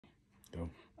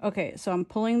Okay, so I'm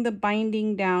pulling the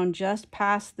binding down just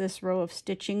past this row of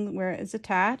stitching where it's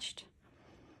attached.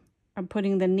 I'm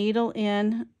putting the needle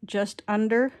in just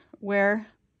under where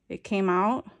it came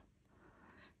out.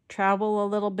 Travel a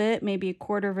little bit, maybe a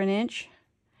quarter of an inch,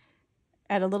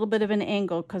 at a little bit of an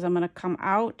angle because I'm going to come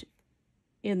out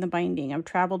in the binding. I've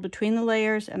traveled between the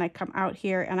layers and I come out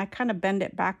here and I kind of bend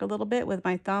it back a little bit with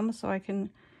my thumb so I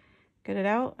can get it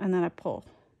out, and then I pull.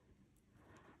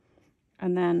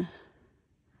 And then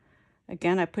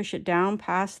again, I push it down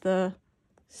past the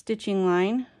stitching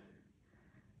line.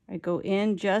 I go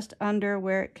in just under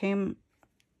where it came,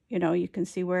 you know, you can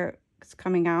see where it's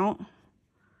coming out.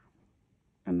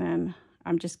 And then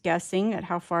I'm just guessing at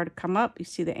how far to come up. You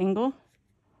see the angle?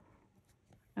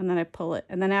 And then I pull it.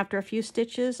 And then after a few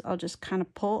stitches, I'll just kind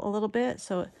of pull a little bit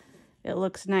so it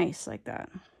looks nice like that.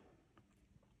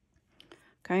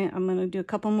 Okay, I'm going to do a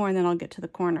couple more and then I'll get to the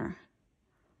corner.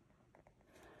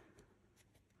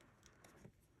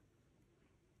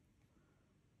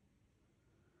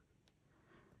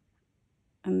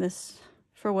 And this,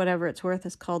 for whatever it's worth,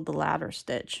 is called the ladder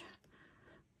stitch,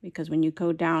 because when you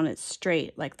go down, it's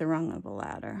straight like the rung of a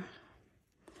ladder.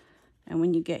 And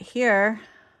when you get here,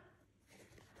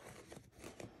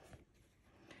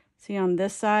 see on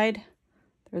this side,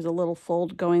 there's a little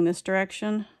fold going this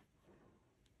direction.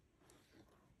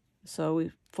 So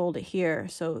we fold it here.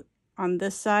 So on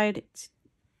this side, it's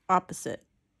opposite.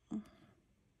 Do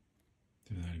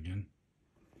that again.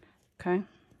 Okay.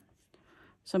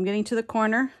 So I'm getting to the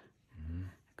corner,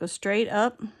 go straight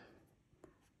up,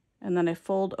 and then I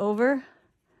fold over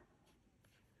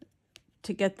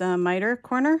to get the miter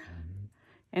corner.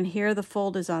 And here the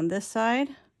fold is on this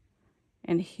side,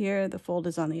 and here the fold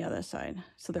is on the other side.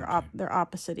 So they're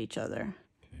opposite each other.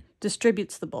 Okay.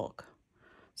 Distributes the bulk.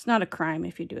 It's not a crime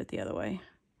if you do it the other way.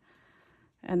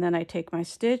 And then I take my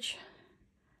stitch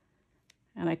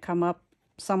and I come up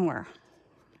somewhere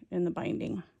in the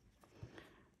binding.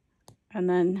 And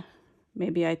then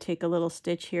maybe I take a little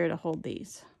stitch here to hold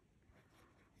these.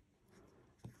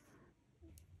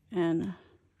 And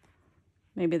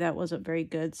maybe that wasn't very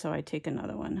good, so I take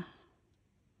another one.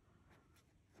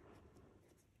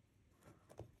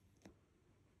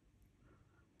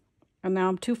 And now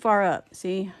I'm too far up,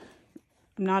 see?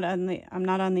 I'm not on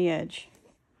the edge.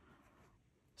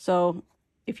 So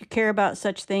if you care about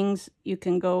such things, you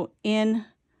can go in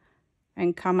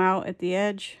and come out at the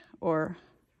edge, or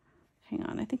hang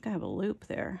on, I think I have a loop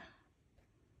there.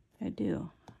 I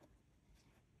do.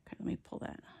 Okay, let me pull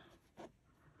that.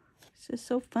 This is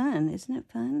so fun, isn't it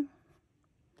fun?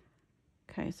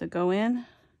 Okay, so go in,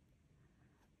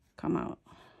 come out,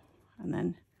 and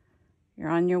then you're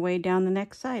on your way down the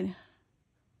next side.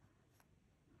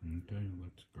 Okay,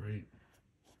 looks great.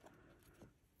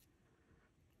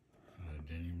 I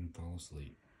didn't even fall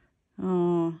asleep.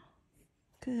 Oh,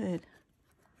 good.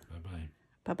 Bye-bye.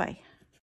 Bye-bye.